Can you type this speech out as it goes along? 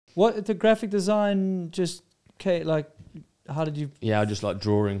What the graphic design? Just like, how did you? Yeah, I just like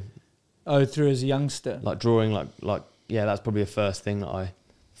drawing. Oh, through as a youngster. Like drawing, like yeah, that's probably the first thing that I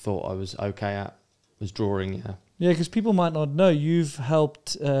thought I was okay at, was drawing. Yeah. Yeah, because people might not know, you've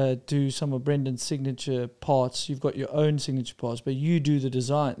helped do some of Brendan's signature parts. You've got your own signature parts, but you do the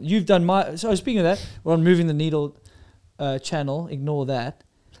design. You've done my... So speaking of that, we're on Moving the Needle channel. Ignore that.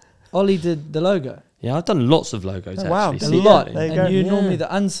 Ollie did the logo. Yeah, I've done lots of logos, actually. Wow, a lot. And you're normally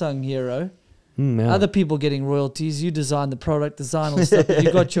the unsung hero. Yeah. Other people getting royalties. You design the product, design all the stuff. But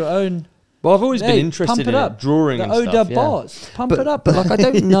you've got your own... Well, I've always been interested in it, drawing and stuff. The bars. Pump it up. But like, I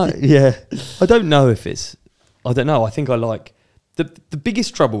don't know. Yeah. I don't know if it's... I don't know. I think I like... The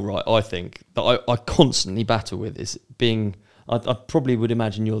biggest trouble, right, I think, that I constantly battle with is being... I probably would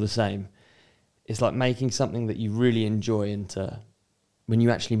imagine you're the same. It's like making something that you really enjoy into... When you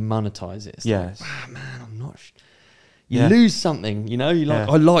actually monetize it. It's like, man, I'm not... You lose something, you know? You like.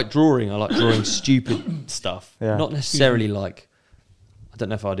 I like drawing. I like drawing stupid stuff. Yeah. Not necessarily like... I don't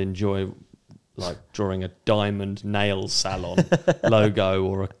know if I'd enjoy like drawing a diamond nail salon logo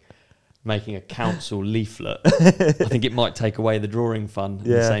or making a council leaflet. I think it might take away the drawing fun. And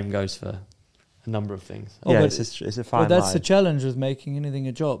the same goes for a number of things. It's a fine line. That's the challenge with making anything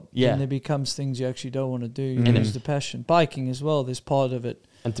a job. Yeah. And there becomes things you actually don't want to do. You lose the passion. Biking as well, there's part of it.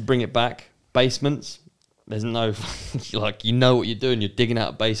 And to bring it back, basements, there's no, like, you know what you're doing. You're digging out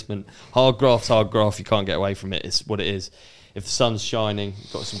a basement. Hard graft's hard graft. You can't get away from it. It's what it is. If the sun's shining,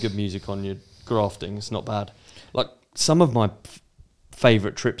 you've got some good music on, you're grafting, it's not bad. Like, some of my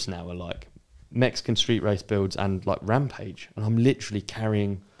favourite trips now are like Mexican street race builds and like Rampage. And I'm literally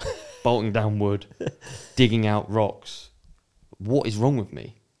carrying, bolting down wood, digging out rocks. What is wrong with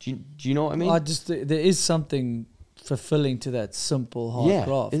me? Do you know what I mean? There is something fulfilling to that simple hard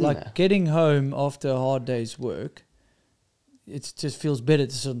graft. Like getting home after a hard day's work, it just feels better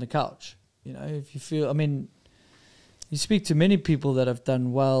to sit on the couch. You know, if you feel, I mean... You speak to many people that have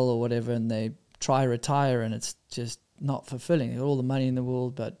done well or whatever, and they try retire, and it's just not fulfilling. They've got all the money in the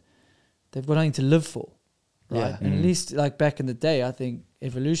world, but they've got nothing to live for, right? Yeah. And at least, like back in the day, I think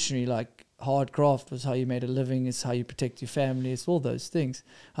evolutionary, like hard craft was how you made a living. It's how you protect your family. It's all those things.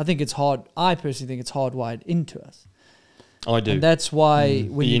 I think it's hard. I personally think it's hardwired into us. I do. And that's why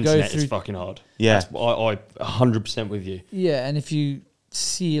when you go through... The internet is fucking hard. Yeah. I 100% with you. Yeah, and if you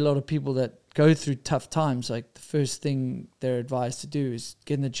see a lot of people that go through tough times, like the first thing they're advised to do is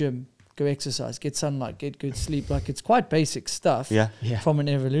get in the gym, go exercise, get sunlight, get good sleep. Like, it's quite basic stuff from an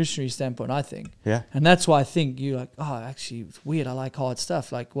evolutionary standpoint, I think. Yeah. And that's why I think you're like, oh, actually, it's weird. I like hard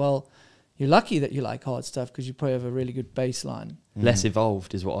stuff. Like, well, you're lucky that you like hard stuff because you probably have a really good baseline. Less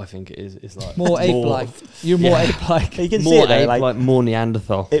evolved is what I think it is. It's like more ape-like. You're more ape-like. You can more see it ape, like more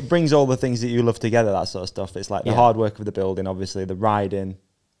Neanderthal. It brings all the things that you love together, that sort of stuff. It's like the hard work of the building, obviously, the riding,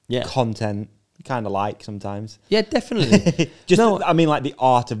 content, kind of like sometimes. Yeah, definitely. I mean, like the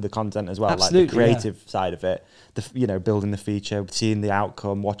art of the content as well, absolutely, like the creative side of it. Building the feature, seeing the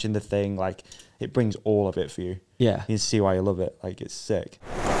outcome, watching the thing, like it brings all of it for you. Yeah, you can see why you love it. Like, it's sick.